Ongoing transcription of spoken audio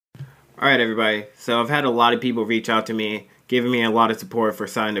All right, everybody. So I've had a lot of people reach out to me, giving me a lot of support for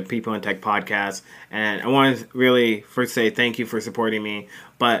starting the People in Tech podcast. And I want to really first say thank you for supporting me.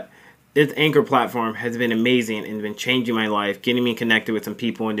 But this Anchor platform has been amazing and been changing my life, getting me connected with some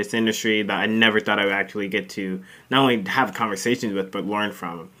people in this industry that I never thought I would actually get to not only have conversations with, but learn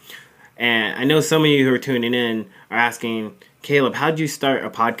from. And I know some of you who are tuning in are asking, Caleb, how did you start a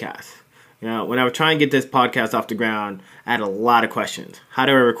podcast? You know, when I was trying to get this podcast off the ground, I had a lot of questions. How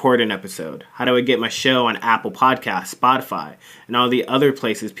do I record an episode? How do I get my show on Apple Podcasts, Spotify, and all the other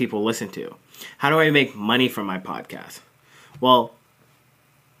places people listen to? How do I make money from my podcast? Well,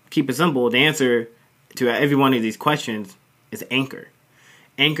 keep it simple. The answer to every one of these questions is Anchor.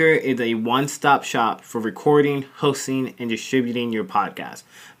 Anchor is a one-stop shop for recording, hosting, and distributing your podcast.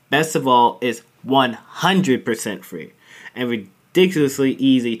 Best of all, it's 100% free and ridiculously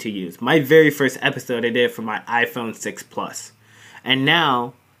easy to use. My very first episode I did for my iPhone 6 Plus. And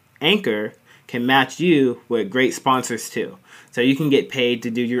now, Anchor can match you with great sponsors too. So you can get paid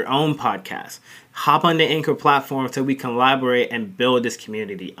to do your own podcast. Hop on the Anchor platform so we can collaborate and build this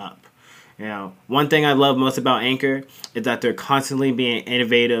community up. You know, one thing I love most about Anchor is that they're constantly being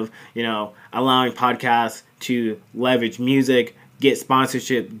innovative, allowing podcasts to leverage music, get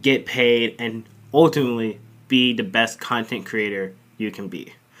sponsorship, get paid, and ultimately be the best content creator you can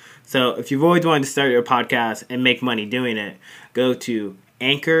be. So if you've always wanted to start your podcast and make money doing it, go to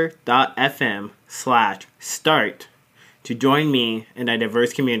anchor.fm/start to join me in a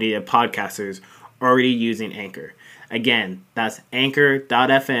diverse community of podcasters already using Anchor. Again, that's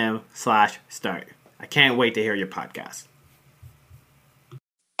anchor.fm/start. I can't wait to hear your podcast.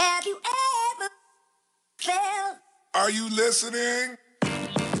 Have you ever felt? Are you listening?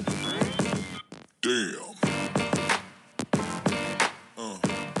 Damn.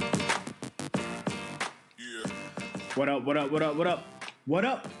 Yeah. What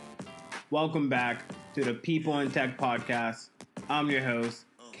up? Welcome back to the People in Tech podcast. I'm your host,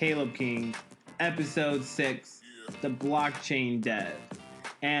 Caleb King, episode 6, The Blockchain Dev.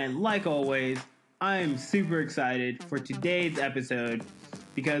 And like always, I am super excited for today's episode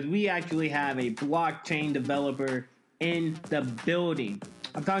because we actually have a blockchain developer in the building.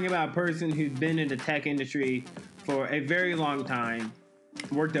 I'm talking about a person who's been in the tech industry for a very long time,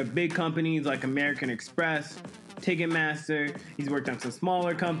 worked at big companies like American Express, Ticketmaster. He's worked on some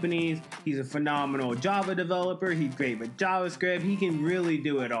smaller companies. He's a phenomenal Java developer. He's great with JavaScript. He can really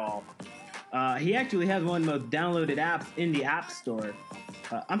do it all. He actually has one of the most downloaded apps in the App Store.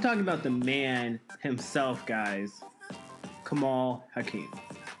 I'm talking about the man himself, guys. Kamal Hakim.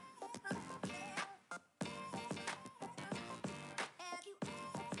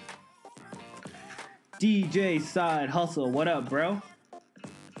 DJ Side Hustle, what up, bro?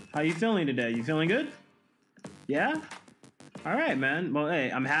 How you feeling today? You feeling good? Yeah? All right, man. Well,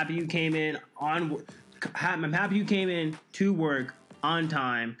 hey, I'm happy you came in to work on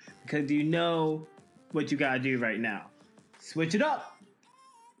time because you know what you gotta do right now. Switch it up.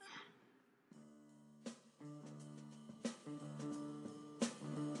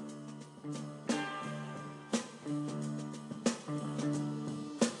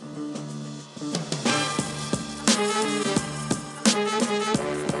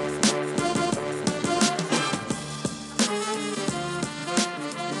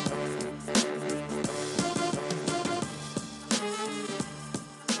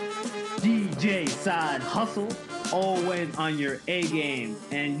 DJ Side Hustle, always on your A game,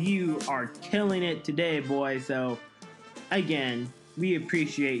 and you are killing it today, boy. So, again, we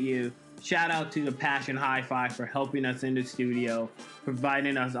appreciate you. Shout out to the Passion Hi-Fi for helping us in the studio,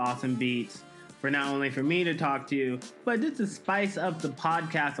 providing us awesome beats, for not only for me to talk to you, but just to spice up the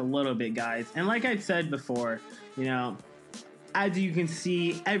podcast a little bit, guys. And like I said before, as you can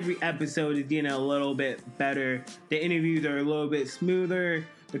see, every episode is getting a little bit better. The interviews are a little bit smoother.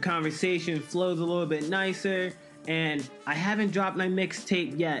 The conversation flows a little bit nicer. And I haven't dropped my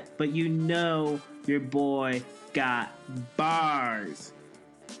mixtape yet, but you know your boy got bars.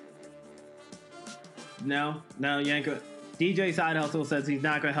 No, Yanko. DJ Side Hustle says he's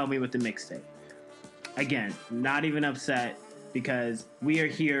not going to help me with the mixtape. Again, not even upset because we are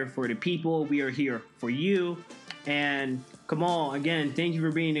here for the people. We are here for you. And Kamal, again, thank you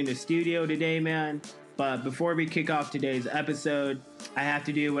for being in the studio today, man. But before we kick off today's episode, I have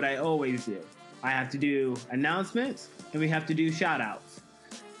to do what I always do. I have to do announcements, and we have to do shout-outs.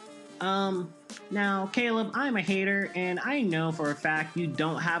 Now, Caleb, I'm a hater, and I know for a fact you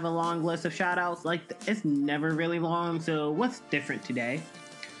don't have a long list of shout-outs. It's never really long, so what's different today?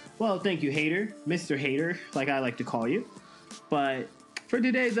 Well, thank you, hater. Mr. Hater, like I like to call you. But for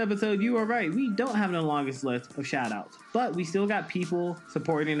today's episode, you are right. We don't have the longest list of shout-outs, but we still got people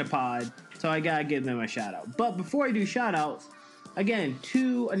supporting the pod, so I gotta give them a shout-out. But before I do shout-outs, again,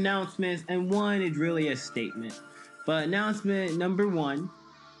 2 announcements, and one is really a statement. But announcement number 1,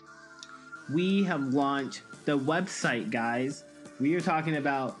 we have launched the website, guys. We are talking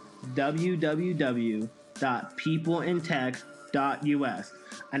about www.peopleintech.us,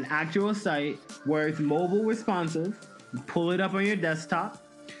 an actual site where it's mobile responsive. You pull it up on your desktop,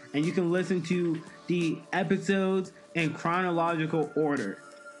 and you can listen to the episodes in chronological order.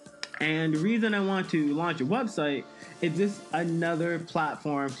 And the reason I want to launch a website is this another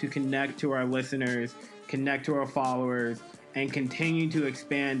platform to connect to our listeners, connect to our followers, and continue to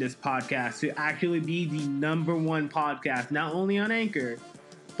expand this podcast to actually be the number 1 podcast, not only on Anchor,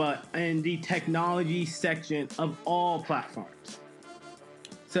 but in the technology section of all platforms.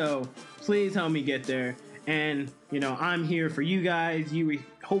 So please help me get there. And, I'm here for you guys. You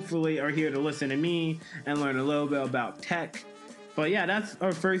hopefully are here to listen to me and learn a little bit about tech. But yeah, that's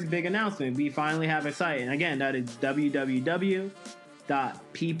our first big announcement. We finally have a site. And again, that is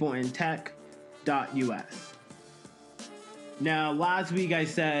www.peopleintech.us. Now, last week I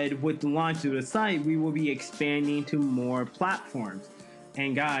said with the launch of the site, we will be expanding to more platforms.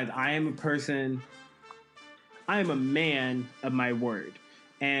 And guys, I am a man of my word.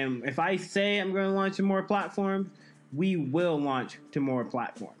 And if I say I'm going to launch to more platforms, we will launch to more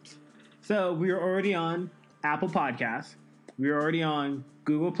platforms. So we are already on Apple Podcasts. We're already on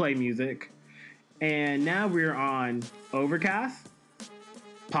Google Play Music. And now we're on Overcast,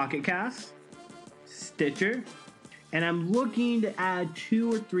 Pocket Cast, Stitcher. And I'm looking to add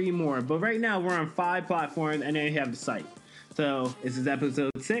 2 or 3 more. But right now we're on 5 platforms, and then you have the site. So this is episode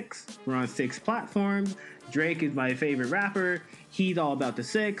 6. We're on 6 platforms. Drake is my favorite rapper. He's all about the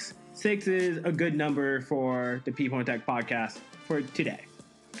 6. 6 is a good number for the People in Tech podcast for today.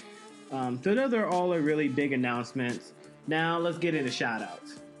 So those are all our really big announcements. Now let's get into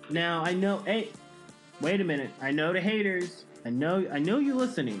shout-outs. Now I know, hey, wait a minute. I know the haters. I know you're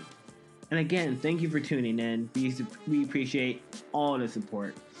listening. And again, thank you for tuning in. We appreciate all the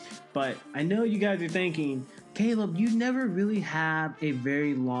support. But I know you guys are thinking, Caleb, you never really have a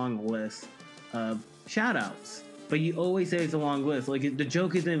very long list of shout-outs. But you always say it's a long list. Like, the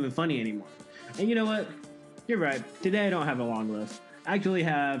joke isn't even funny anymore. And you know what? You're right. Today I don't have a long list. I actually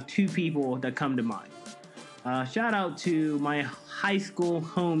have 2 people that come to mind. Shout out to my high school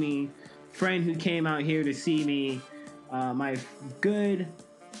homie, friend who came out here to see me. I'm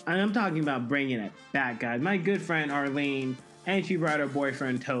talking about bringing it back, guys. My good friend Arlene, and she brought her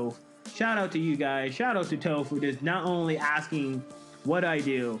boyfriend Toph. Shout out to you guys. Shout out to Toph for just not only asking what I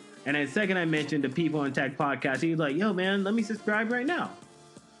do, and then second I mentioned the People in Tech podcast, he was like, yo man, let me subscribe right now.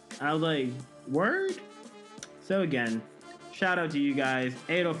 I was like, word? So again, shout out to you guys.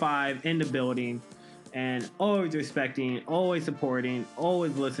 805 in the building, and always respecting, always supporting,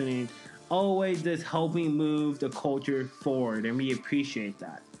 always listening, always just helping move the culture forward, and we appreciate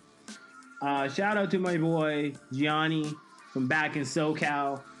that. Shout out to my boy Gianni from back in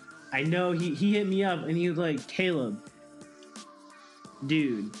SoCal. I know he hit me up and he was like, Caleb,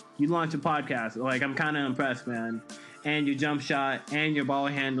 dude, you launched a podcast. Like, I'm kind of impressed, man. And your jump shot, and your ball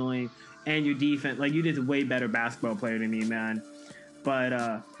handling, and your defense. Like, you did a way better basketball player than me, man.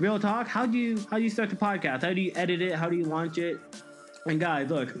 But real talk, how do you start the podcast? How do you edit it? How do you launch it? And guys,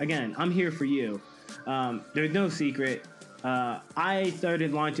 look, again, I'm here for you. There's no secret. I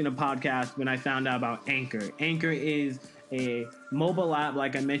started launching a podcast when I found out about Anchor. Anchor is a mobile app,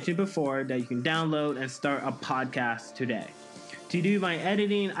 like I mentioned before, that you can download and start a podcast today. To do my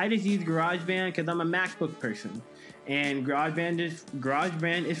editing, I just use GarageBand because I'm a MacBook person. And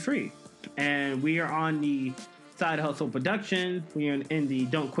GarageBand is free. And we are on the Side Hustle Production. We are in the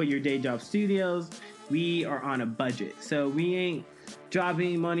Don't Quit Your Day Job Studios. We are on a budget. So we ain't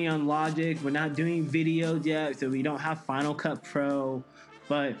dropping money on Logic. We're not doing videos yet, so we don't have Final Cut Pro.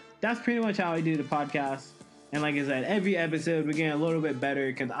 But that's pretty much how I do the podcast. And like I said, every episode we're getting a little bit better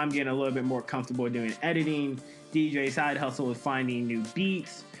because I'm getting a little bit more comfortable doing editing. DJ Side Hustle is finding new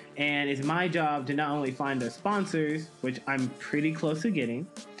beats. And it's my job to not only find the sponsors, which I'm pretty close to getting,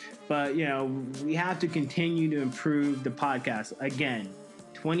 but, you know, we have to continue to improve the podcast. Again,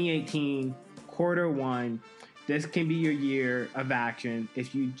 2018, Q1, this can be your year of action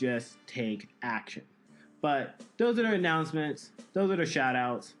if you just take action. But those are the announcements. Those are the shout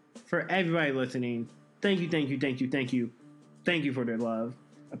outs for everybody listening. Thank you for their love.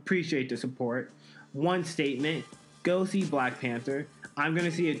 Appreciate the support. One statement, go see Black Panther. I'm going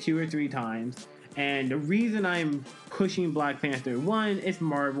to see it 2 or 3 times. And the reason I'm pushing Black Panther, 1, it's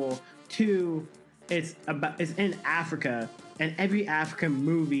Marvel. 2, it's in Africa. And every African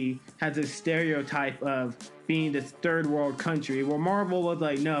movie has a stereotype of being this third world country, where Marvel was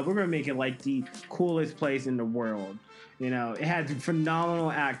like, no, we're gonna make it like the coolest place in the world. You know, it has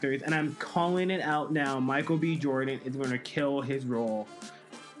phenomenal actors, and I'm calling it out now. Michael B. Jordan is gonna kill his role,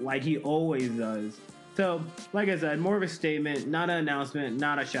 like he always does. So, like I said, more of a statement, not an announcement,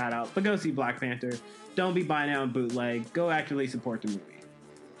 not a shout out, but go see Black Panther. Don't be buying it on bootleg. Go actually support the movie.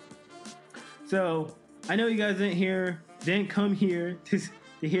 So, I know you guys didn't come here to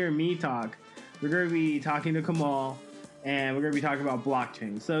hear me talk. We're going to be talking to Kamal, and we're going to be talking about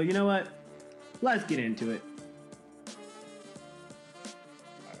blockchain. So, you know what? Let's get into it.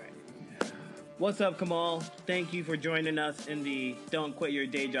 All right. What's up, Kamal? Thank you for joining us in the Don't Quit Your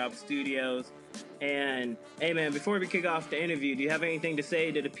Day Job studios. And, hey, man, before we kick off the interview, do you have anything to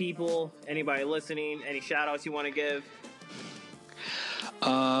say to the people, anybody listening, any shout-outs you want to give?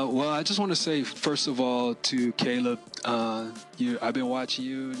 Well, I just want to say, first of all, to Caleb, I've been watching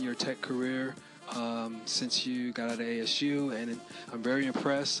you in your tech career since you got out of ASU, and I'm very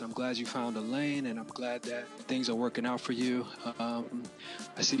impressed. I'm glad you found a lane, and I'm glad that things are working out for you. I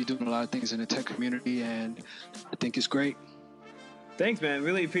see you doing a lot of things in the tech community, and I think it's great. Thanks, man.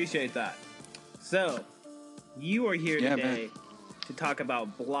 Really appreciate that. So, you are here today to talk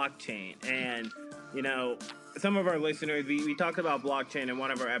about blockchain, and, you know, some of our listeners, we talked about blockchain in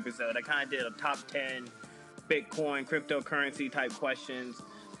one of our episodes. I kind of did a top 10 Bitcoin, cryptocurrency type questions.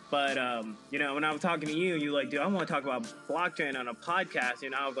 But, you know, when I was talking to you, you're like, dude, I want to talk about blockchain on a podcast.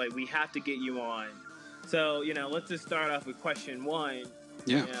 And I was like, we have to get you on. So, you know, let's just start off with question one.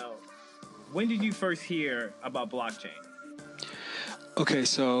 Yeah. You know, when did you first hear about blockchain? Okay,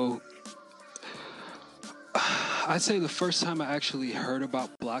 so I'd say the first time I actually heard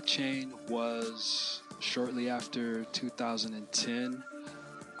about blockchain was shortly after 2010.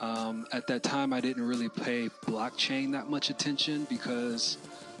 At that time, I didn't really pay blockchain that much attention because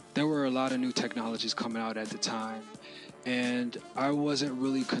there were a lot of new technologies coming out at the time. And I wasn't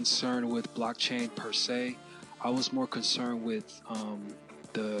really concerned with blockchain per se. I was more concerned with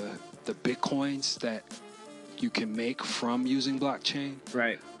the Bitcoins that you can make from using blockchain.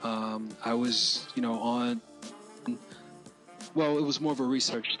 Right. I was, well, it was more of a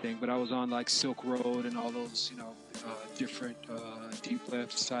research thing, but I was on like Silk Road and all those, different deep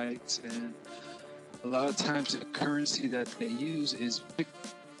web sites, and a lot of times the currency that they use is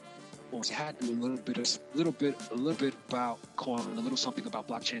Bitcoin. I had to do a little bit about coin, a little something about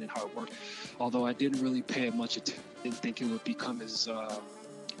blockchain and how it worked. Although I didn't really pay much attention, didn't think it would become as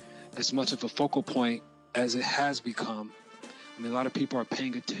much of a focal point as it has become. I mean, a lot of people are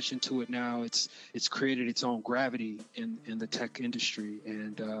paying attention to it now. It's created its own gravity in the tech industry,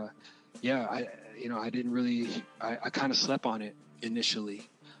 and I didn't really. I kind of slept on it initially.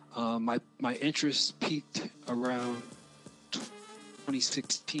 My interest peaked around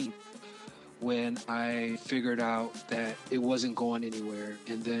 2016 when I figured out that it wasn't going anywhere,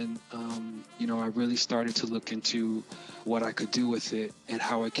 and then I really started to look into what I could do with it and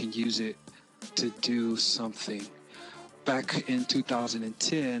how I can use it to do something. Back in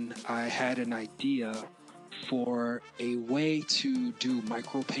 2010, I had an idea for a way to do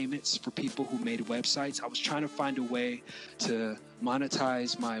micropayments for people who made websites. I was trying to find a way to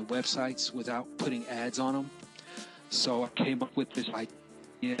monetize my websites without putting ads on them. So I came up with this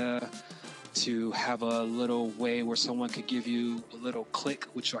idea to have a little way where someone could give you a little click,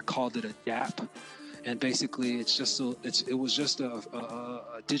 which I called it a DApp. And basically, it was just a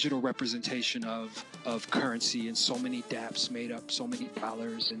digital representation of currency, and so many DApps made up so many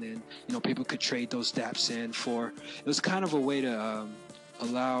dollars, and then people could trade those DApps in for. It was kind of a way to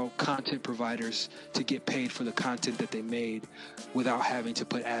allow content providers to get paid for the content that they made without having to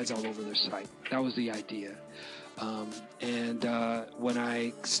put ads all over their site. That was the idea. When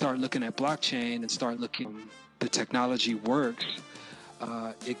I start looking at blockchain and start looking the technology works.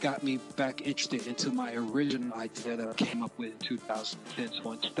 It got me back interested into my original idea that I came up with in 2010.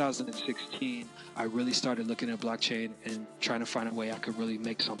 So in 2016, I really started looking at blockchain and trying to find a way I could really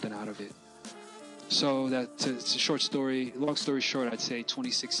make something out of it. So it's a short story. Long story short, I'd say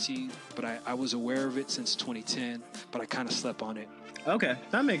 2016, but I was aware of it since 2010, but I kind of slept on it. Okay,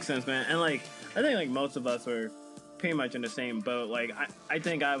 that makes sense, man. And I think most of us were pretty much in the same boat. I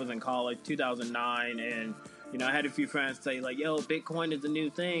think I was in college 2009, and I had a few friends say yo, Bitcoin is the new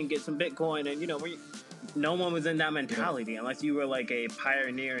thing, get some Bitcoin. And, no one was in that mentality unless you were a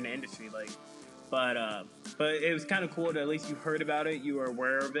pioneer in the industry. But it was kind of cool that at least you heard about it, you were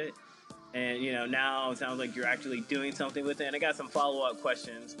aware of it. And, now it sounds like you're actually doing something with it. And I got some follow-up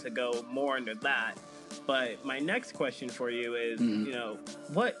questions to go more into that. But my next question for you is,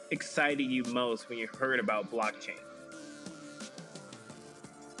 what excited you most when you heard about blockchain?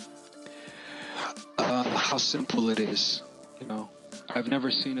 how simple it is. You know, I've never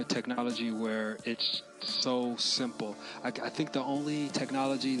seen a technology where it's so simple. I think the only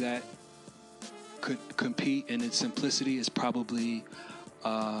technology that could compete in its simplicity is probably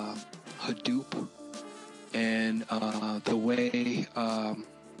Hadoop, and the way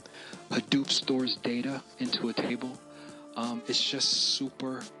Hadoop stores data into a table. It's just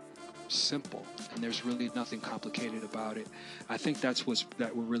super simple, and there's really nothing complicated about it. I think that's what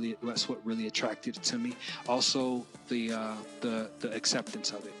really attracted it to me. Also, the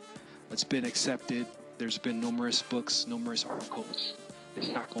acceptance of it. It's been accepted. There's been numerous books, numerous articles. It's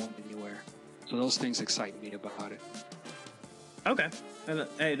not going anywhere. So those things excite me about it. Okay. And,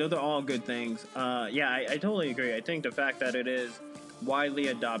 hey, those are all good things. I totally agree. I think the fact that it is widely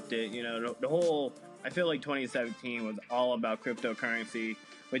adopted, you know, the whole, I feel like 2017 was all about cryptocurrency,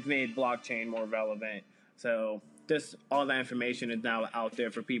 which made blockchain more relevant. So this, all that information is now out there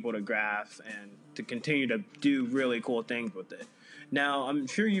for people to grasp and to continue to do really cool things with it. Now, I'm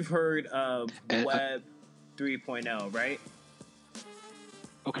sure you've heard of Web 3.0, right?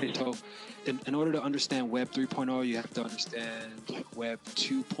 Okay, so in order to understand Web 3.0, you have to understand Web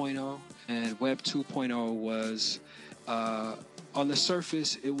 2.0. And Web 2.0 was, on the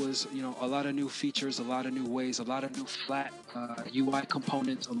surface, it was, you know, a lot of new features, a lot of new ways, a lot of new flat UI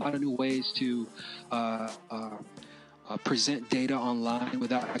components, a lot of new ways to present data online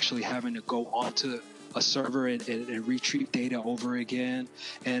without actually having to go onto a server and retrieve data over again.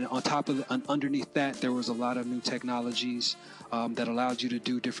 And on top of underneath that, there was a lot of new technologies that allowed you to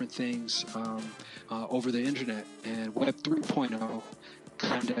do different things over the internet. And Web 3.0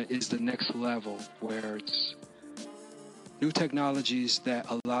 kind of is the next level, where it's new technologies that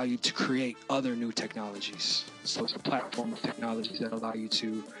allow you to create other new technologies. So it's a platform of technologies that allow you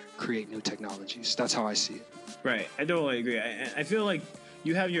to create new technologies. That's how I see it. Right. I totally agree. I feel like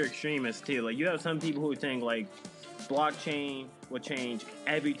you have your extremists too. Like, you have some people who think like blockchain will change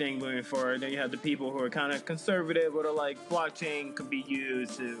everything moving forward. Then you have the people who are kind of conservative, or like blockchain could be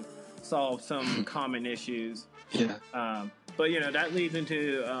used to solve some common issues. Yeah. But, you know, that leads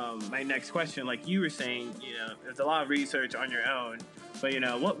into my next question. Like you were saying, you know, there's a lot of research on your own. But, you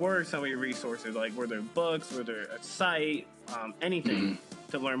know, what were some of your resources? Like, were there books? Were there a site? Anything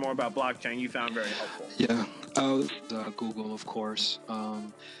to learn more about blockchain you found very helpful? Yeah. Google, of course.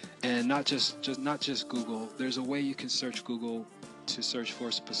 And not just Google. There's a way you can search Google to search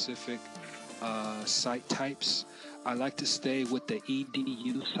for specific site types. I like to stay with the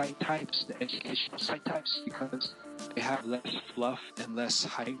EDU site types, the educational site types, because they have less fluff and less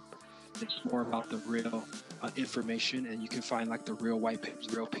hype. It's more about the real information, and you can find like the real white papers,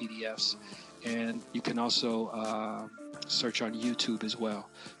 real PDFs. And you can also search on YouTube as well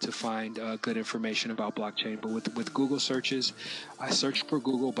to find good information about blockchain. But with Google searches, I search for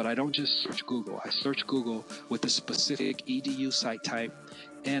Google, but I don't just search Google. I search Google with a specific EDU site type,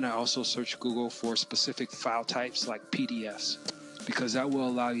 and I also search Google for specific file types like PDFs, because that will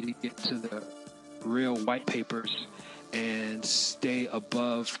allow you to get to the real white papers and stay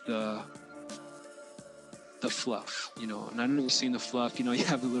above the fluff, you know. And I don't know if you've seen the fluff, you know, you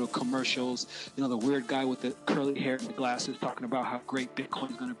have the little commercials, you know, the weird guy with the curly hair and the glasses talking about how great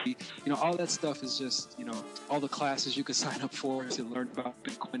Bitcoin is going to be. You know, all that stuff is just, you know, all the classes you can sign up for to learn about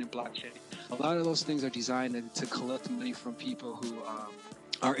Bitcoin and blockchain. A lot of those things are designed to collect money from people who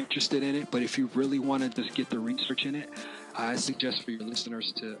are interested in it. But if you really want to just get the research in it, I suggest for your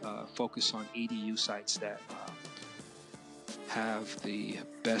listeners to focus on EDU sites that have the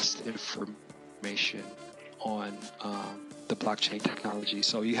best information on the blockchain technology.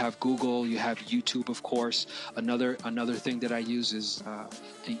 So you have Google, you have YouTube, of course. Another thing that I use is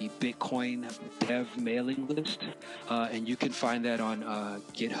the Bitcoin Dev mailing list, and you can find that on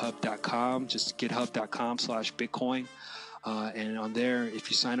GitHub.com. Just GitHub.com/Bitcoin, and on there,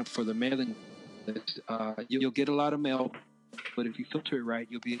 if you sign up for the mailing list, you'll get a lot of mail. But if you filter it right,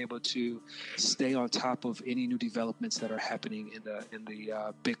 you'll be able to stay on top of any new developments that are happening in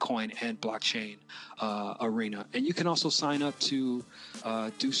the Bitcoin and blockchain arena. And you can also sign up to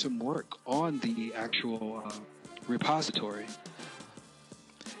do some work on the actual repository.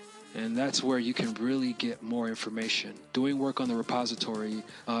 And that's where you can really get more information. Doing work on the repository.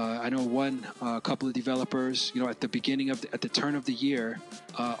 I know a couple of developers, you know, at the turn of the year,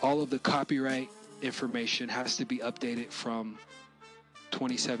 all of the copyright information has to be updated from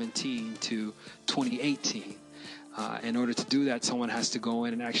 2017 to 2018. In order to do that, someone has to go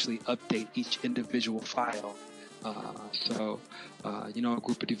in and actually update each individual file. You know, a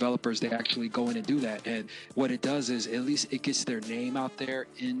group of developers, they actually go in and do that. And what it does is, at least it gets their name out there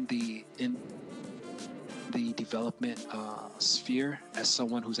in the development sphere as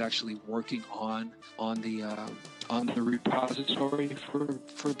someone who's actually working on the repository for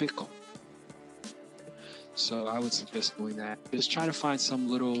Bitcoin. So I would suggest doing that. Just trying to find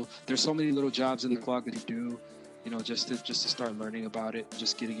there's so many little jobs in the clock that you do, just to start learning about it,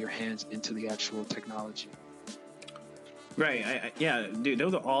 just getting your hands into the actual technology. Right. Yeah, dude,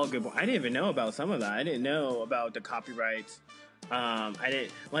 those are all good. I didn't even know about some of that. I didn't know about the copyrights. I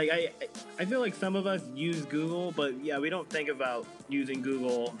didn't I feel like some of us use Google, but yeah, we don't think about using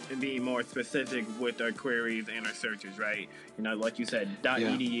Google and being more specific with our queries and our searches, right? Like you said,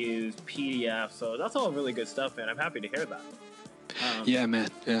 .edus, PDF. So that's all really good stuff, man. I'm happy to hear that. Yeah, man.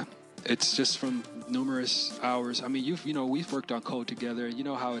 Yeah. It's just from numerous hours. I mean, we've worked on code together. You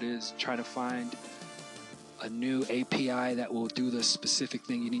know how it is trying to find a new API that will do the specific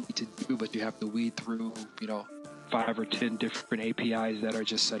thing you need to do, but you have to weed through, 5 or 10 different APIs that are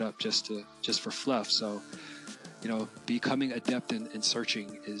just set up just for fluff. So, becoming adept in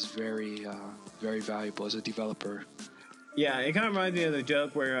searching is very, very valuable as a developer. Yeah, it kind of reminds me of the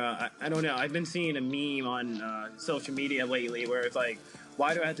joke where, I don't know, I've been seeing a meme on social media lately where it's like,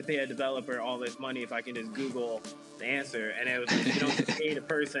 why do I have to pay a developer all this money if I can just Google the answer? And it was like, you don't pay the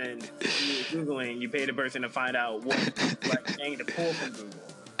person Googling, you pay the person to find out what thing to pull from Google.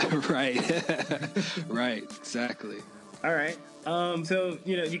 Right. Right, exactly. All right. So,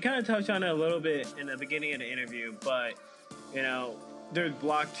 you kind of touched on it a little bit in the beginning of the interview, but, there's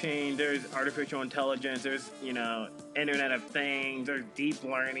blockchain, there's artificial intelligence, there's, Internet of Things, there's deep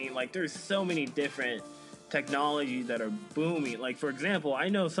learning. Like, there's so many different technologies that are booming. Like, for example, I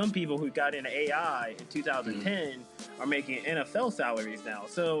know some people who got into AI in 2010 are making NFL salaries now.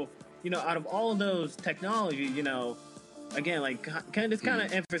 So, out of all of those technologies, again, like, kind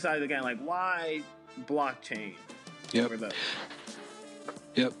of emphasize again, like, why blockchain? Yep.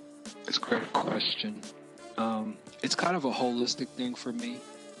 Yep. It's a great question. It's kind of a holistic thing for me.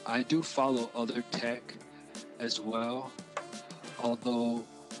 I do follow other tech as well, although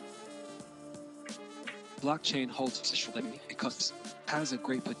blockchain holds special to me because it has a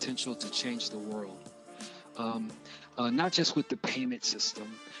great potential to change the world. Not just with the payment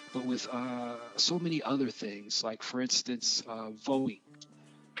system, but with so many other things, like, for instance, voting.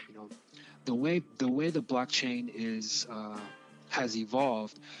 The way the blockchain has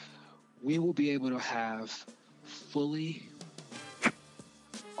evolved, we will be able to have fully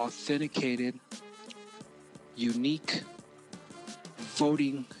authenticated, unique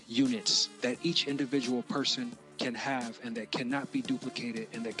voting units that each individual person can have and that cannot be duplicated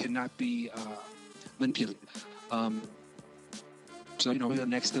and that cannot be manipulated. So, the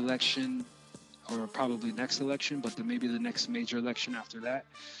next election, or probably next election, but then maybe the next major election after that,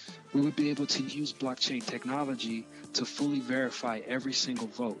 we would be able to use blockchain technology to fully verify every single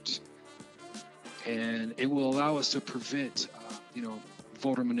vote. And it will allow us to prevent,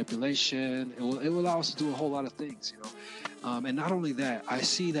 voter manipulation. It will allow us to do a whole lot of things, And not only that, I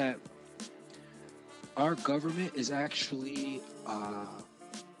see that our government is actually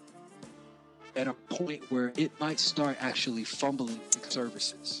at a point where it might start actually fumbling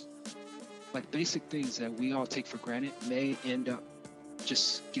services. Like, basic things that we all take for granted may end up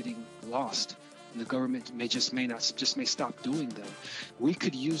just getting lost. And the government may stop doing them. We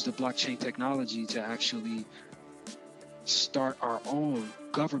could use the blockchain technology to actually start our own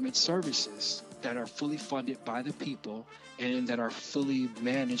government services that are fully funded by the people and that are fully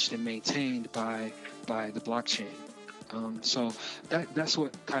managed and maintained by the blockchain. So that's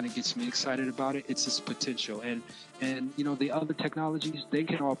what kind of gets me excited about it. It's its potential, and the other technologies, they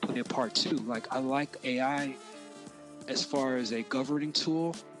can all play a part too. Like, I like AI as far as a governing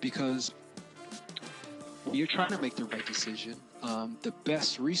tool, because when you're trying to make the right decision, the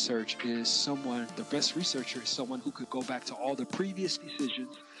best researcher is someone who could go back to all the previous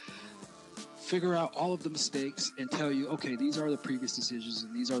decisions, figure out all of the mistakes, and tell you, okay, these are the previous decisions,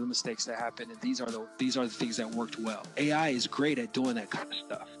 and these are the mistakes that happened, and these are the things that worked well. AI is great at doing that kind of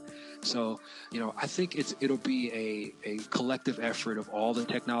stuff. So, I think it'll be a collective effort of all the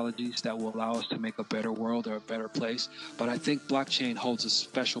technologies that will allow us to make a better world or a better place. But I think blockchain holds a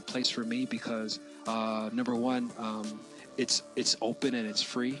special place for me because, number one, it's open and it's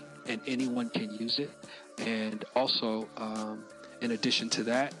free, and anyone can use it. And also, in addition to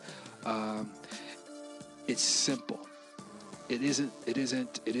that, it's simple. It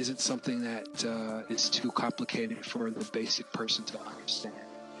isn't something that is too complicated for the basic person to understand.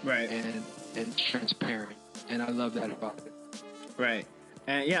 Right. And transparent. And I love that about it. Right.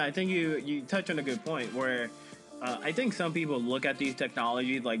 And yeah, I think you touch on a good point where I think some people look at these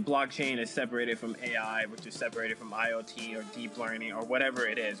technologies like blockchain is separated from AI, which is separated from IoT or deep learning or whatever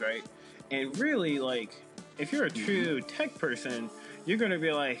it is, right? And really, like, if you're a true tech person, you're going to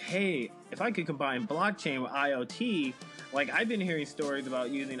be like, hey, if I could combine blockchain with IoT, like I've been hearing stories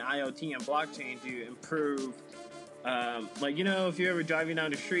about using IoT and blockchain to improve, like, you know, if you're ever driving down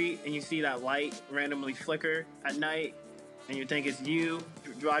the street and you see that light randomly flicker at night and you think it's you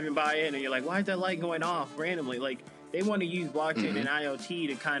driving by it and you're like, why is that light going off randomly? Like, they want to use blockchain and IoT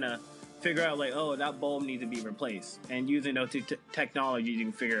to kind of figure out, like, oh, that bulb needs to be replaced. And using those technologies, you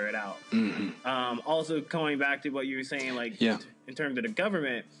can figure it out. Also, going back to what you were saying, like, in terms of the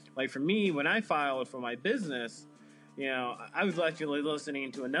government, like, for me, when I filed for my business, you know, I was actually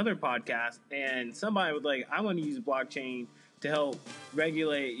listening to another podcast, and somebody was like, I want to use blockchain to help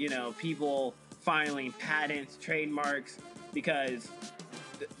regulate, you know, people filing patents, trademarks, because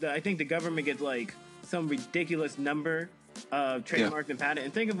I think the government gets, like, some ridiculous number of trademarks and patents.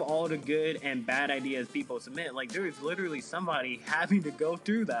 And think of all the good and bad ideas people submit. Like, there is literally somebody having to go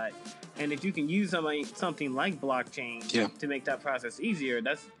through that. And if you can use something like blockchain to make that process easier,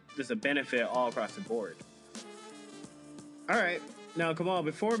 that's just a benefit all across the board. All right. Now, come on.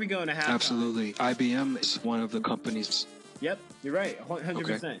 Before we go into halftime. Absolutely. IBM is one of the companies. Yep, you're right. 100%.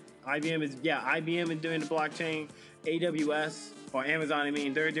 Okay. IBM is doing the blockchain. AWS, or Amazon, I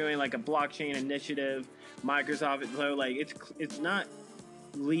mean, they're doing like a blockchain initiative. Microsoft, so like it's not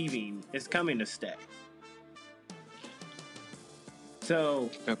leaving; it's coming to stay. So,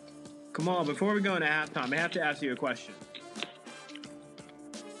 come on, before we go into halftime, I have to ask you a question.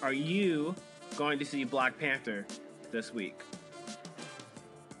 Are you going to see Black Panther this week?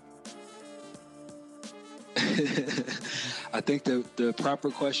 I think the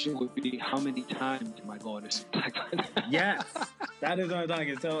proper question would be, how many times am I going to see Black Panther? Yes, that is what I'm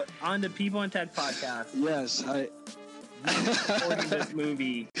talking. So on the People in Tech podcast, yes, I've been supporting this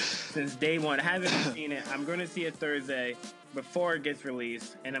movie since day one. I haven't seen it. I'm going to see it Thursday before it gets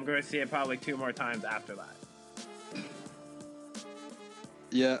released, and I'm going to see it probably 2 more times after that.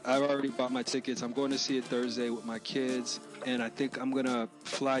 Yeah, I've already bought my tickets. I'm going to see it Thursday with my kids, and I think I'm going to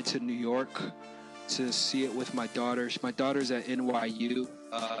fly to New York to see it with my daughter. My daughter's at NYU.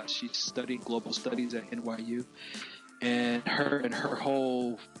 She's studying global studies at NYU, and her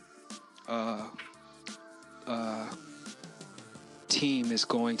whole team is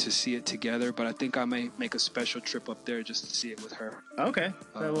going to see it together. But I think I may make a special trip up there just to see it with her. Okay,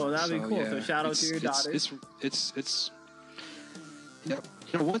 well that'd be cool. Yeah, so shout out to your daughter. It's yeah.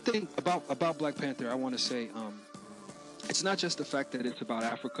 You know, one thing about Black Panther, I want to say, it's not just the fact that it's about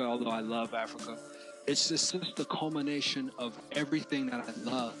Africa, although I love Africa. It's just the culmination of everything that I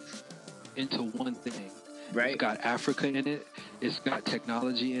love into one thing. Right. It's got Africa in it. It's got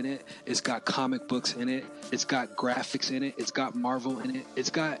technology in it. It's got comic books in it. It's got graphics in it. It's got Marvel in it.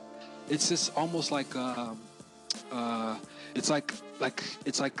 It's just almost like it's like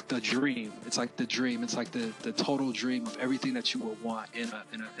the dream. It's like the dream. It's like the total dream of everything that you would want in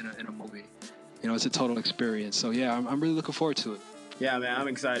a movie. You know, it's a total experience. So yeah, I'm really looking forward to it. Yeah, man, I'm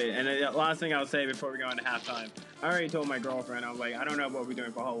excited. And the last thing I'll say before we go into halftime, I already told my girlfriend, I was like, I don't know what we're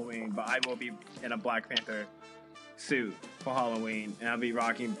doing for Halloween, but I will be in a Black Panther suit for Halloween, and I'll be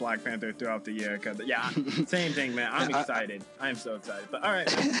rocking Black Panther throughout the year. Cause yeah, same thing, man. I'm excited. I'm so excited. But all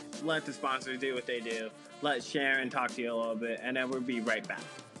right, man, let the sponsors do what they do. Let Sharon talk to you a little bit, and then we'll be right back.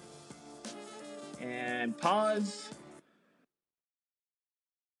 And pause.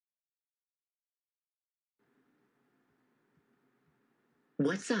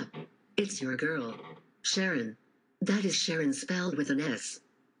 What's up? It's your girl, Sharon. That is Sharon spelled with an S.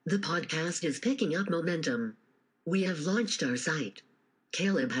 The podcast is picking up momentum. We have launched our site.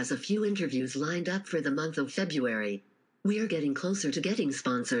 Caleb has a few interviews lined up for the month of February. We are getting closer to getting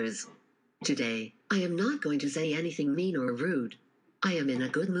sponsors. Today, I am not going to say anything mean or rude. I am in a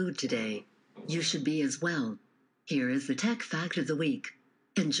good mood today. You should be as well. Here is the tech fact of the week.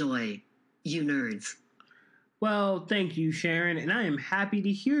 Enjoy, you nerds. Well, thank you, Sharon, and I am happy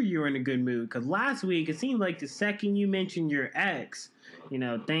to hear you're in a good mood, because last week it seemed like the second you mentioned your ex, you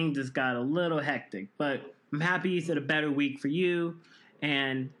know, things just got a little hectic, but I'm happy it's a better week for you.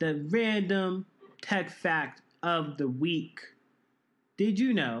 And the random tech fact of the week. Did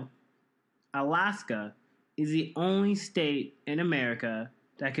you know Alaska is the only state in America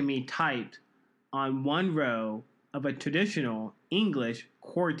that can be typed on one row of a traditional English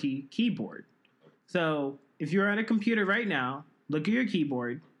QWERTY keyboard? So if you're at a computer right now, look at your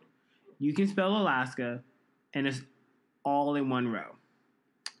keyboard, you can spell Alaska, and it's all in one row.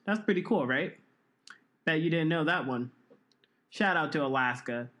 That's pretty cool, right? Bet you didn't know that one. Shout out to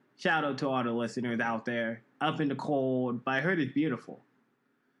Alaska. Shout out to all the listeners out there, up in the cold, but I heard it's beautiful.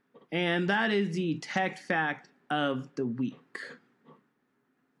 And that is the tech fact of the week.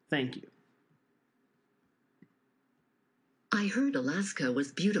 Thank you. I heard Alaska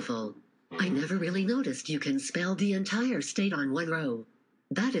was beautiful. I never really noticed you can spell the entire state on one row.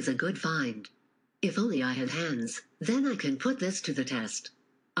 That is a good find. If only I had hands, then I can put this to the test.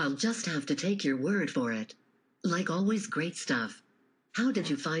 I'll just have to take your word for it. Like always, great stuff. How did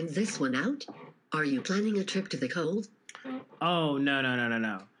you find this one out? Are you planning a trip to the cold? Oh,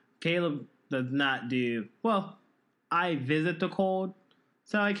 no. Caleb does not do... Well, I visit the cold,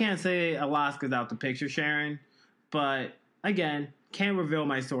 so I can't say Alaska's out the picture, Sharon. But, again, can't reveal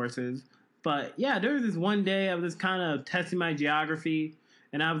my sources. But, yeah, there was this one day I was just kind of testing my geography,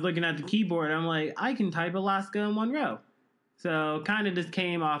 and I was looking at the keyboard, and I'm like, I can type Alaska in one row. So, kind of just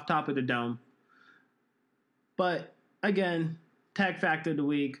came off top of the dome. But, again, tech fact of the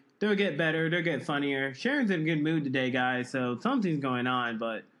week. They'll get better. They'll get funnier. Sharon's in a good mood today, guys, so something's going on,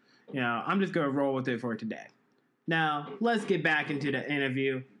 but, I'm just going to roll with it for today. Now, let's get back into the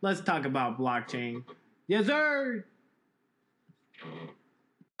interview. Let's talk about blockchain. Yes, sir!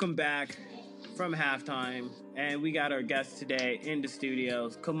 Welcome back from halftime, and we got our guest today in the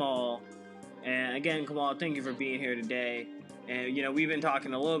studios, Kamal. And again, Kamal, thank you for being here today. And, we've been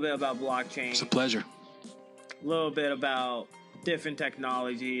talking a little bit about blockchain. It's a pleasure. A little bit about different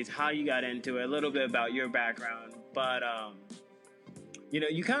technologies, how you got into it, a little bit about your background. But,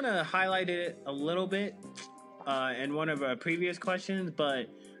 you kind of highlighted it a little bit in one of our previous questions. But,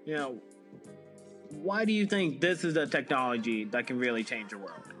 why do you think this is a technology that can really change the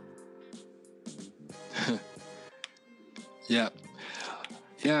world? Yeah,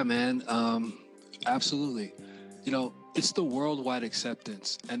 man. Absolutely. It's the worldwide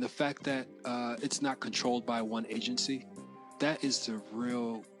acceptance, and the fact that it's not controlled by one agency. That is the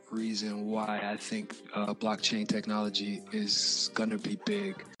real reason why I think blockchain technology is going to be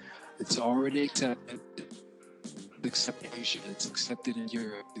big. It's already accepted. It's accepted in Asia. It's accepted in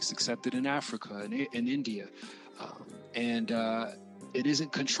Europe. It's accepted in Africa and in India. And it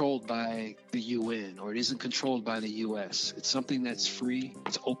isn't controlled by the UN, or it isn't controlled by the US. It's something that's free.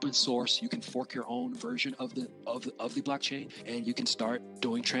 It's open source. You can fork your own version of the blockchain, and you can start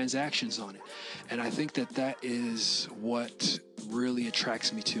doing transactions on it. And I think that is what really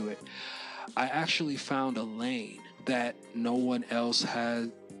attracts me to it. I actually found a lane that no one else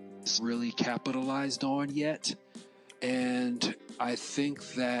has really capitalized on yet, and I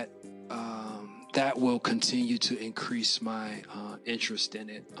think that that will continue to increase my interest in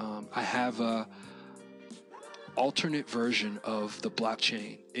it. I have a alternate version of the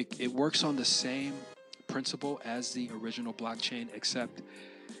blockchain. It works on the same principle as the original blockchain, except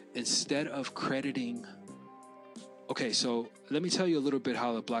instead of crediting... Okay, so let me tell you a little bit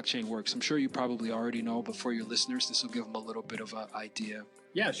how the blockchain works. I'm sure you probably already know, but for your listeners, this will give them a little bit of an idea.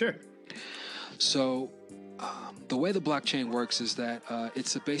 Yeah, sure. So the way the blockchain works is that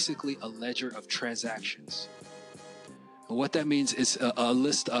it's basically a ledger of transactions. And what that means is a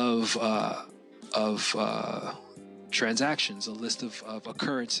list of transactions, a list of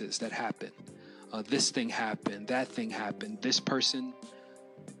occurrences that happen. This thing happened, that thing happened, this person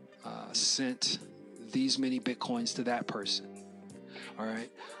sent these many Bitcoins to that person. All right.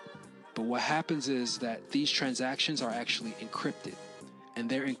 But what happens is that these transactions are actually encrypted, and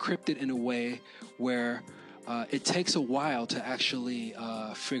they're encrypted in a way where it takes a while to actually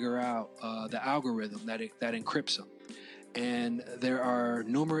figure out the algorithm that encrypts them. And there are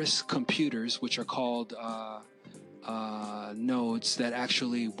numerous computers, which are called nodes, that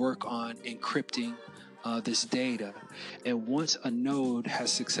actually work on encrypting this data. And once a node has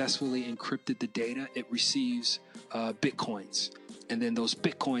successfully encrypted the data, it receives Bitcoins. And then those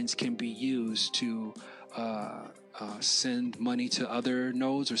Bitcoins can be used to send money to other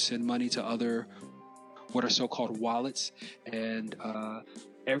nodes, or send money to other what are so-called wallets. And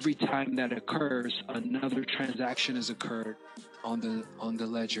every time that occurs, another transaction has occurred on the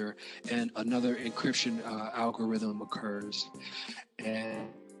ledger, and another encryption algorithm occurs. And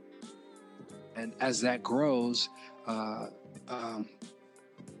as that grows, the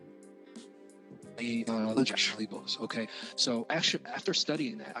ledger actually goes. Okay, so actually, after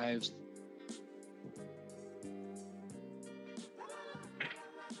studying that, I've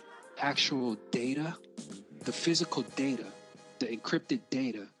actual data, the physical data, the encrypted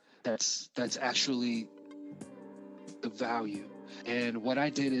data, that's actually the value. And what I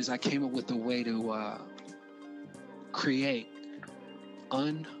did is I came up with a way to create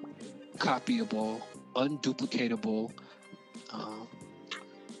uncopyable, unduplicatable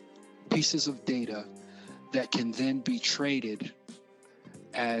pieces of data that can then be traded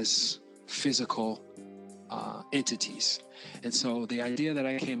as physical entities. And so the idea that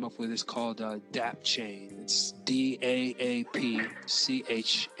I came up with is called DApp Chain. It's DAAPCHAIN.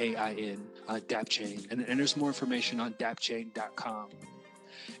 DAppChain. And there's more information on dappchain.com.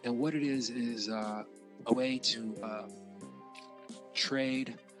 And what it is a way to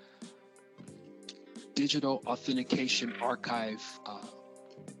trade digital authentication archive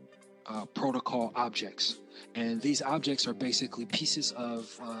protocol objects. And these objects are basically pieces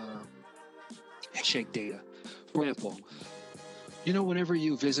of handshake data. For example, whenever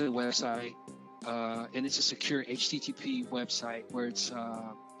you visit a website, and it's a secure HTTP website where it's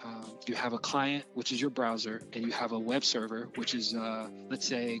you have a client, which is your browser, and you have a web server, which is let's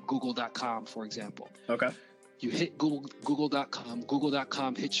say google.com, for example. Okay. You hit google.com.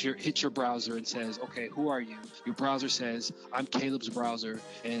 Google.com hits your browser and says, okay, who are you? Your browser says, I'm Caleb's browser.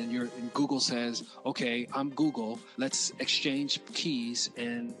 And Google says, okay, I'm Google. Let's exchange keys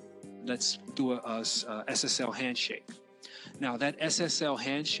and let's do a SSL handshake. Now, that SSL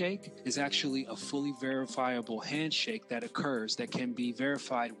handshake is actually a fully verifiable handshake that occurs that can be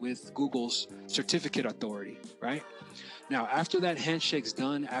verified with Google's certificate authority, right? Now, after that handshake's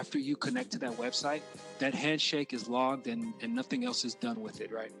done, after you connect to that website, that handshake is logged and nothing else is done with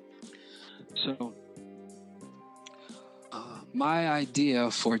it, right? So my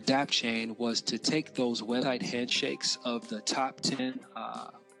idea for DAppChain was to take those website handshakes of the top 10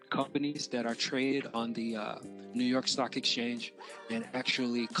 companies that are traded on the New York Stock Exchange and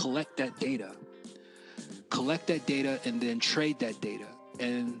actually collect that data and then trade that data.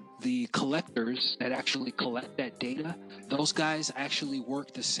 And the collectors that actually collect that data, those guys actually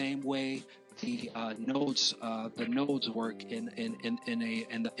work the same way the nodes work in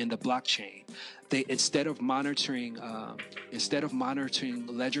the blockchain. They instead of monitoring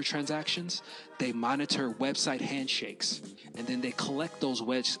ledger transactions, they monitor website handshakes, and then they collect those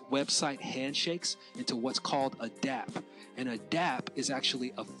website handshakes into what's called a DApp. And a DApp is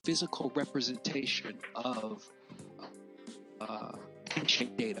actually a physical representation of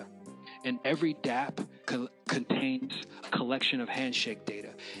handshake data. And every DApp contains a collection of handshake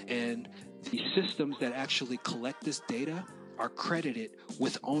data. And the systems that actually collect this data are credited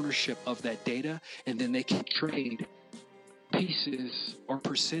with ownership of that data, and then they can trade pieces or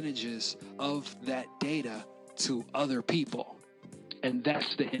percentages of that data to other people. And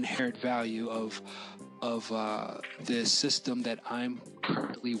that's the inherent value of this system that I'm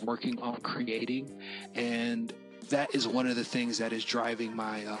currently working on creating. And that is one of the things that is driving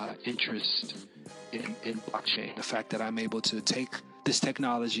my interest in blockchain. The fact that I'm able to take this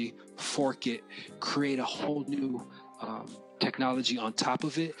technology, fork it, create a whole new technology on top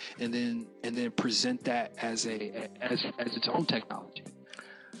of it, and then present that as its own technology.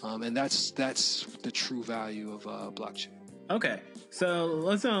 And that's the true value of blockchain. Okay, so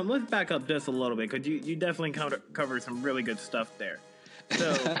let's back up just a little bit, because you definitely covered some really good stuff there.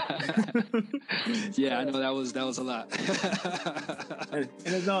 So yeah, I know that was a lot. and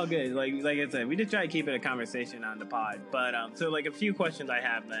it's all good. Like I said, we just try to keep it a conversation on the pod. But so like a few questions I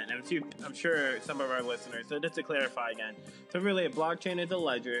have then, and I'm sure some of our listeners. So just to clarify again, so really a blockchain is a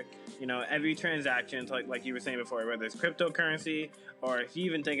ledger. Every transaction, like you were saying before, whether it's cryptocurrency or if you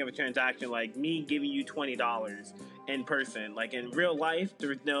even think of a transaction like me giving you $20 in person, like in real life,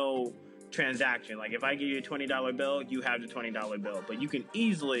 there's no transaction. Like if I give you a $20 bill, you have the $20 bill, but you can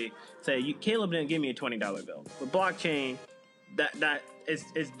easily say Caleb didn't give me a $20 bill. With blockchain, that is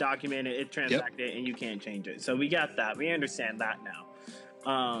documented, it's transacted, yep. And you can't change it. So we got that. We understand that now.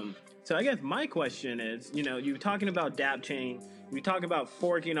 So I guess my question is, you were talking about DAppChain, we talk about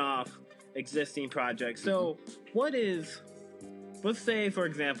forking off existing projects. So let's say for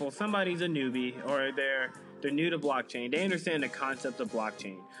example somebody's a newbie, or they're new to blockchain. They understand the concept of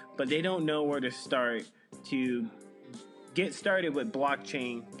blockchain, but they don't know where to start to get started with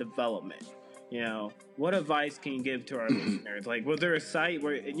blockchain development. What advice can you give to our listeners? Like, was there a site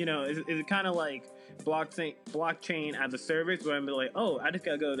where, is it kind of like blockchain as a service where I'm like, oh, I just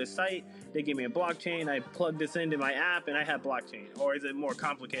got to go to the site, they give me a blockchain, I plug this into my app, and I have blockchain? Or is it more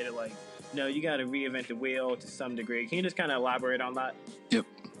complicated, like, no, you got to reinvent the wheel to some degree? Can you just kind of elaborate on that? Yep.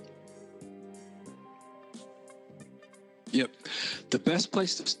 The best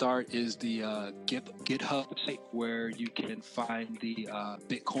place to start is the GitHub site, where you can find the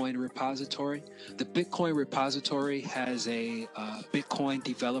Bitcoin repository. The Bitcoin repository has a Bitcoin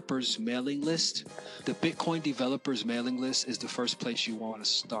developers mailing list. The Bitcoin developers mailing list is the first place you want to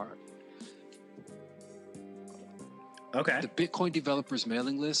start. Okay. The Bitcoin developers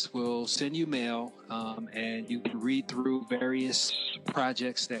mailing list will send you mail, and you can read through various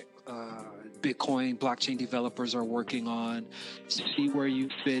projects that Bitcoin blockchain developers are working on, see where you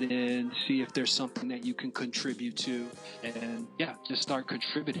fit in, see if there's something that you can contribute to, and just start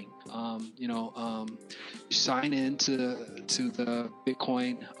contributing. You sign in to the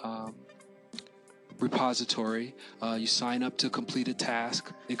Bitcoin repository. You sign up to complete a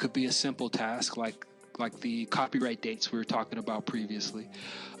task. It could be a simple task like the copyright dates we were talking about previously.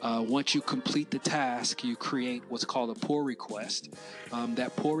 Once you complete the task, you create what's called a pull request.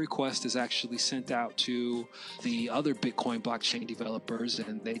 That pull request is actually sent out to the other Bitcoin blockchain developers,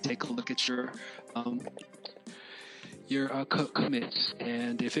 and they take a look at your commits,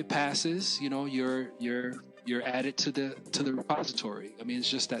 and if it passes, you're added to the repository. I mean, it's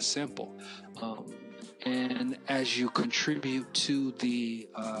just that simple. And as you contribute to the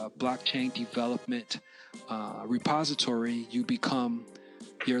blockchain development repository, you become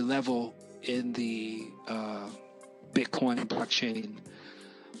your level in the Bitcoin blockchain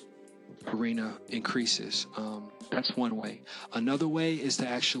arena increases. That's one way. Another way is to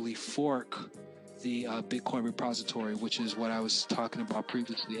actually fork the Bitcoin repository, which is what I was talking about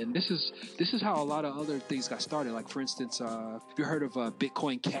previously. And this is how a lot of other things got started. Like, for instance, have you heard of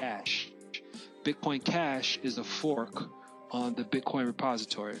Bitcoin Cash? Bitcoin Cash is a fork on the Bitcoin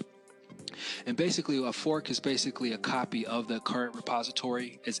repository. And basically, a fork is basically a copy of the current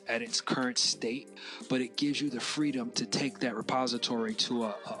repository at its current state, but it gives you the freedom to take that repository to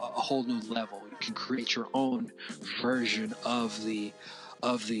a whole new level. You can create your own version of the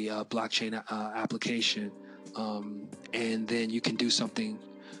blockchain application, and then you can do something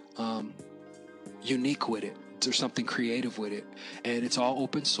unique with it, or something creative with it. And it's all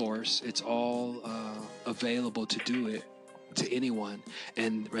open source. It's all available to do it to anyone.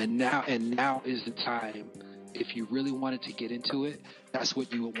 And now is the time. If you really wanted to get into it, that's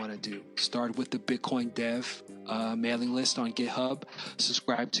what you would want to do. Start with the Bitcoin Dev mailing list on GitHub.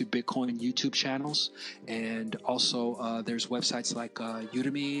 Subscribe to Bitcoin YouTube channels, and also there's websites like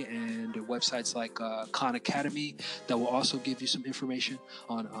Udemy and websites like Khan Academy that will also give you some information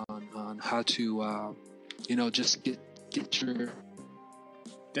on how to just get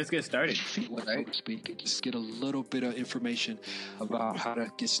your started, right? So to speak. Just get a little bit of information about how to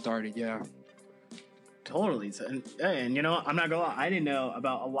get started. Yeah. Totally. And I'm not gonna lie, I didn't know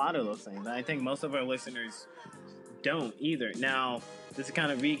about a lot of those things. I think most of our listeners don't either. Now, just to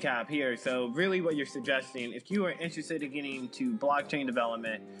kind of recap here, so really what you're suggesting, if you are interested in getting to blockchain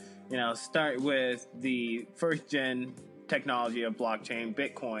development, start with the first gen technology of blockchain,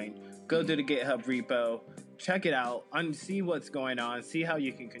 Bitcoin, go to the GitHub repo, check it out, see what's going on, see how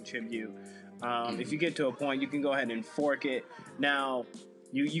you can contribute. If you get to a point, you can go ahead and fork it. Now,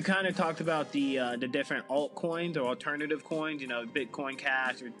 you kind of talked about the different altcoins or alternative coins, Bitcoin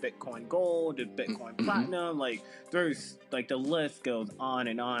Cash or Bitcoin Gold or Bitcoin Platinum. Like, there's, like, the list goes on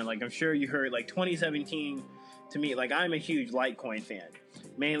and on. Like, I'm sure you heard, like, 2017, to me, like, I'm a huge Litecoin fan,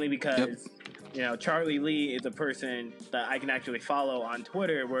 mainly because, Charlie Lee is a person that I can actually follow on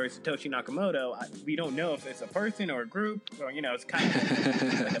Twitter, whereas Satoshi Nakamoto, we don't know if it's a person or a group, or, it's kind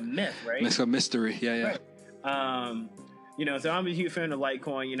of like a myth, right? It's a mystery, yeah. Right. So I'm a huge fan of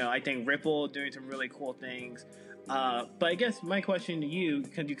Litecoin. I think Ripple doing some really cool things. But I guess my question to you,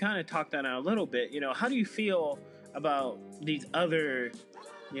 because you kind of talked on it a little bit, how do you feel about these other,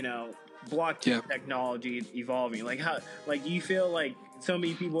 blockchain technologies evolving? Like, do you feel like so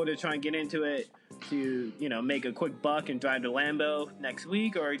many people are trying to get into it to, make a quick buck and drive the Lambo next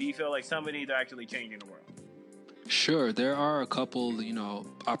week? Or do you feel like some of these are actually changing the world? Sure. There are a couple,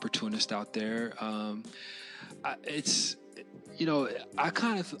 opportunists out there. I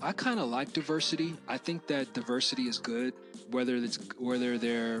kind of like diversity. I think that diversity is good, whether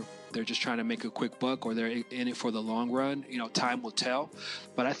they're just trying to make a quick buck or they're in it for the long run. Time will tell.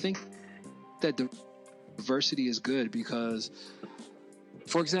 But I think that diversity is good because,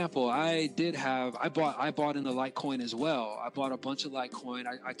 for example, I bought in the Litecoin as well. I bought a bunch of Litecoin.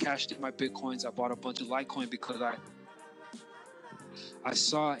 I cashed in my Bitcoins. I bought a bunch of Litecoin because I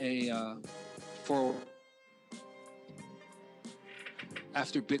saw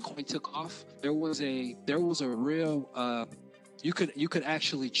after Bitcoin took off, there was a real you could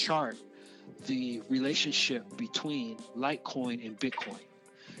actually chart the relationship between Litecoin and Bitcoin,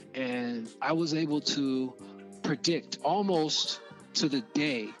 and I was able to predict almost to the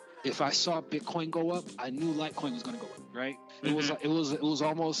day. If I saw Bitcoin go up, I knew Litecoin was going to go up. Right? Mm-hmm. It was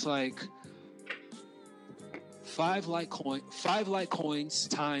almost like 5 Litecoins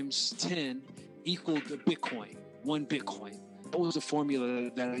times 10 equaled the Bitcoin, 1 Bitcoin. That was a formula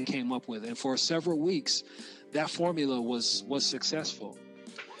that I came up with, and for several weeks, that formula was successful.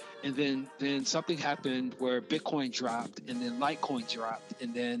 And then something happened where Bitcoin dropped, and then Litecoin dropped,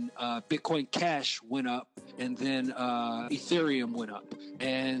 and then Bitcoin Cash went up, and then Ethereum went up,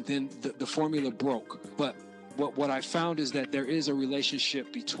 and then the formula broke. But what I found is that there is a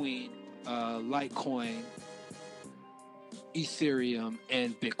relationship between Litecoin Ethereum,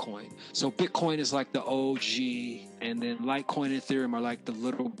 and Bitcoin. So Bitcoin is like the OG, and then Litecoin and Ethereum are like the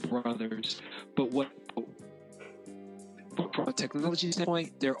little brothers. But from a technology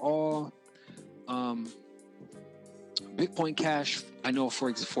standpoint, they're all Bitcoin Cash. I know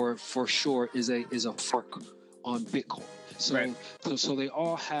for sure is a fork on Bitcoin. So Right. so they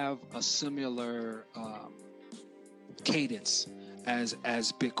all have a similar cadence as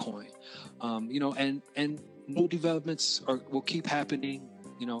Bitcoin. And new developments will keep happening.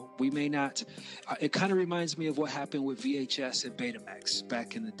 We may not. It kind of reminds me of what happened with VHS and Betamax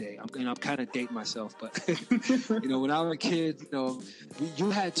back in the day. I'm kind of dating myself, but when I was a kid,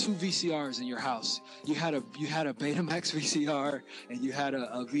 you had two VCRs in your house. You had a Betamax VCR and you had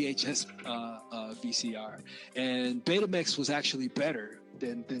a VHS VCR. And Betamax was actually better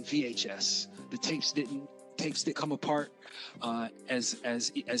than VHS. The tapes didn't come apart as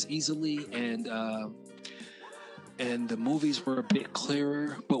easily, and the movies were a bit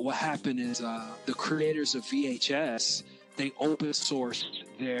clearer. But what happened is the creators of VHS, they open sourced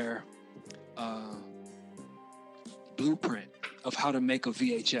their blueprint of how to make a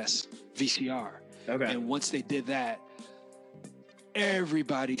VCR. Okay. And once they did that,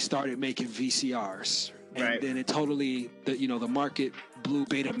 everybody started making VCRs. And Right. then it totally, the market blew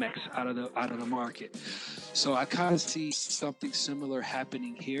Betamax out of the market. So I kind of see something similar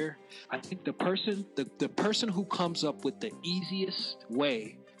happening here. I think the person who comes up with the easiest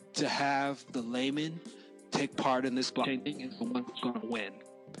way to have the layman take part in this blockchain thing is the one who's going to win.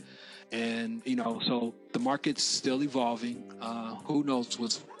 And so the market's still evolving. Who knows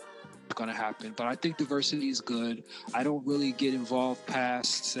what's going to happen? But I think diversity is good. I don't really get involved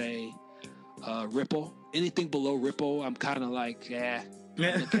past, say, Ripple. Anything below Ripple, I'm kind of like, I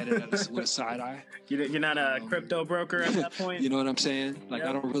look at it with a side eye. You're not a crypto broker at that point? You know what I'm saying? Like, Yep.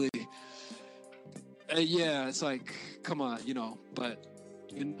 I don't really. Yeah, it's like, come on, but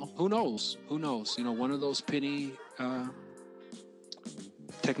who knows? Who knows? One of those penny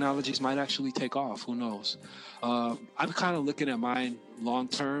technologies might actually take off. Who knows? I'm kind of looking at mine long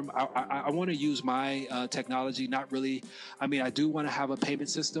term. I want to use my technology. Not really. I mean, I do want to have a payment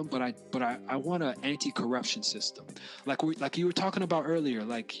system, but I want an anti-corruption system. Like you were talking about earlier.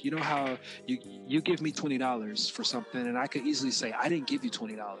 Like, how you give me $20 for something, and I could easily say I didn't give you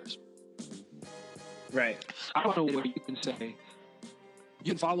 $20. Right. I want a way where you can say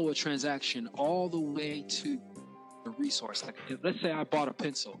you can follow a transaction all the way to the resource. Like, let's say I bought a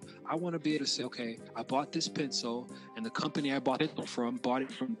pencil. I want to be able to say, okay, I bought this pencil, and the company I bought it from bought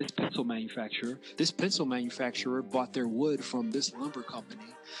it from this pencil manufacturer. This pencil manufacturer bought their wood from this lumber company.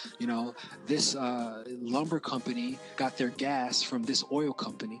 This lumber company got their gas from this oil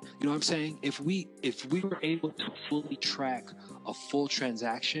company. You know what I'm saying? If we were able to fully track a full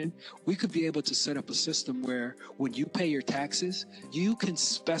transaction, we could be able to set up a system where when you pay your taxes, you can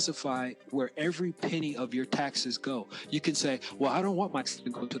specify where every penny of your taxes go. You can say, well, I don't want my taxes to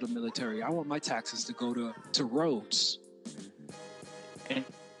go to the military. I want my taxes to go to roads. And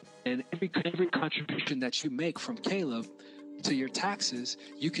every contribution that you make from Caleb to your taxes,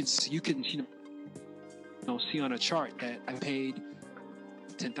 you can see on a chart that I paid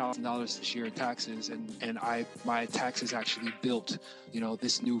 $10,000 this year in taxes, and my taxes actually built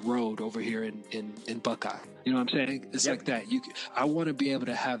this new road over here in Buckeye. You know what I'm saying? It's Yep. like that. I want to be able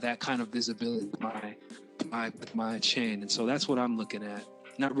to have that kind of visibility with my chain, and so that's what I'm looking at.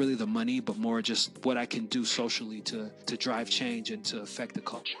 Not really the money, but more just what I can do socially to drive change and to affect the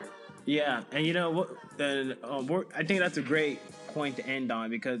culture. Yeah, and I think that's a great point to end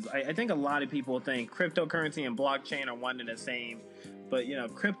on, because I think a lot of people think cryptocurrency and blockchain are one and the same, but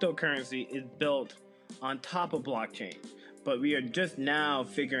cryptocurrency is built on top of blockchain. But we are just now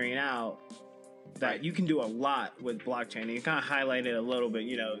figuring out that you can do a lot with blockchain. And you kind of highlighted a little bit,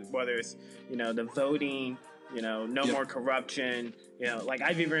 whether it's the voting, no more corruption. Like,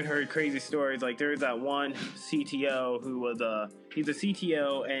 I've even heard crazy stories. Like, there's that one CTO who was he's a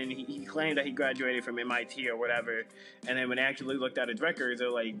CTO, and he claimed that he graduated from MIT or whatever. And then when they actually looked at his records, they're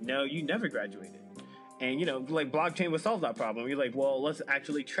like, no, you never graduated. And like, blockchain would solve that problem. You're like, well, let's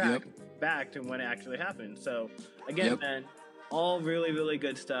actually track back to when it actually happened. So again, man, all really, really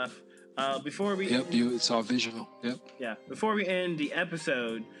good stuff. Before we it's all visual. Before we end the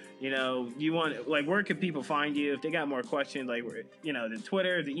episode, you want, like, where can people find you if they got more questions? Like, the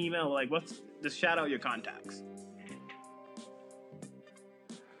Twitter, the email, like, just shout out your contacts.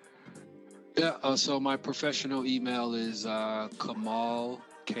 So my professional email is Kamal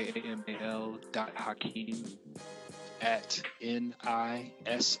KAMAL.Hakeem @NISR.com.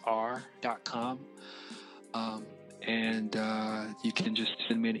 and you can just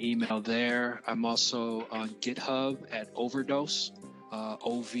send me an email there. I'm also on GitHub at Overdose,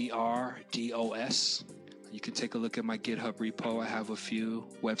 OVRDOS. You can take a look at my GitHub repo. I have a few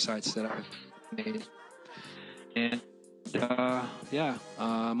websites that I've made. And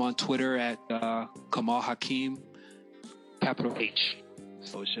I'm on Twitter at Kamal Hakeem, capital H.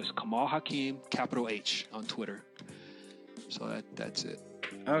 So it's just Kamal Hakeem, capital H on Twitter. So that's it.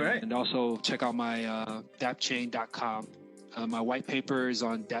 All right. And also check out my dapchain.com. My white paper is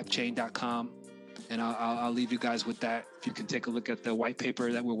on dapchain.com. And I'll leave you guys with that. If you can take a look at the white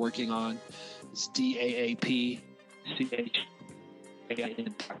paper that we're working on, it's DAAPCHAIN.com,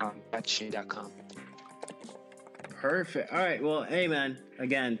 dapchain.com. Perfect. All right. Well, hey, man.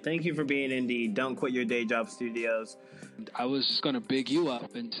 Again, thank you for being in the Don't Quit Your Day Job Studios. I was going to big you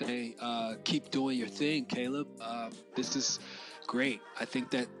up and say, keep doing your thing, Caleb. This is great. I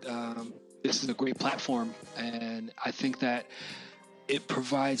think that this is a great platform, and I think that it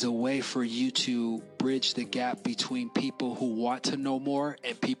provides a way for you to bridge the gap between people who want to know more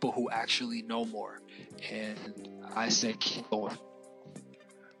and people who actually know more. And I say keep going.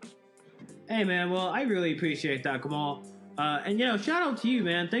 Hey, man. Well, I really appreciate that, Kamal. And, shout out to you,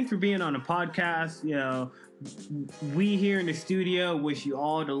 man. Thanks for being on the podcast. We here in the studio wish you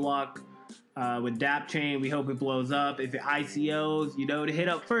all the luck with DapChain. We hope it blows up. If it ICOs, to hit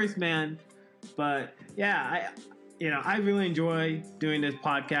up first, man. But, yeah, I really enjoy doing this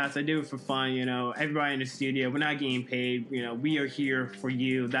podcast. I do it for fun, Everybody in the studio, we're not getting paid. We are here for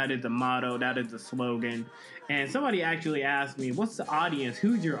you. That is the motto. That is the slogan. And somebody actually asked me, what's the audience?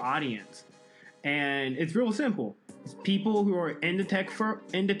 Who's your audience? And it's real simple. It's people who are in the tech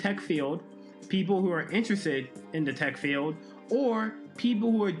field, people who are interested in the tech field, or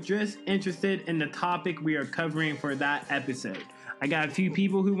people who are just interested in the topic we are covering for that episode. I got a few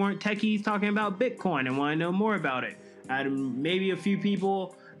people who weren't techies talking about Bitcoin and want to know more about it. I had maybe a few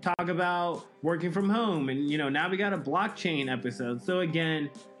people talk about working from home, and now we got a blockchain episode. So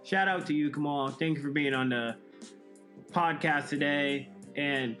again, shout out to you, Kamal. Thank you for being on the podcast today.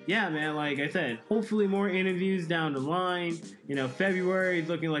 And yeah, man, like I said, hopefully more interviews down the line. February is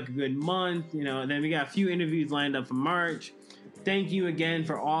looking like a good month, and then we got a few interviews lined up for March. Thank you again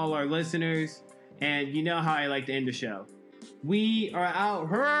for all our listeners. And you know how I like to end the show. We are out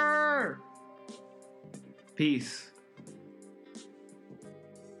here. Peace.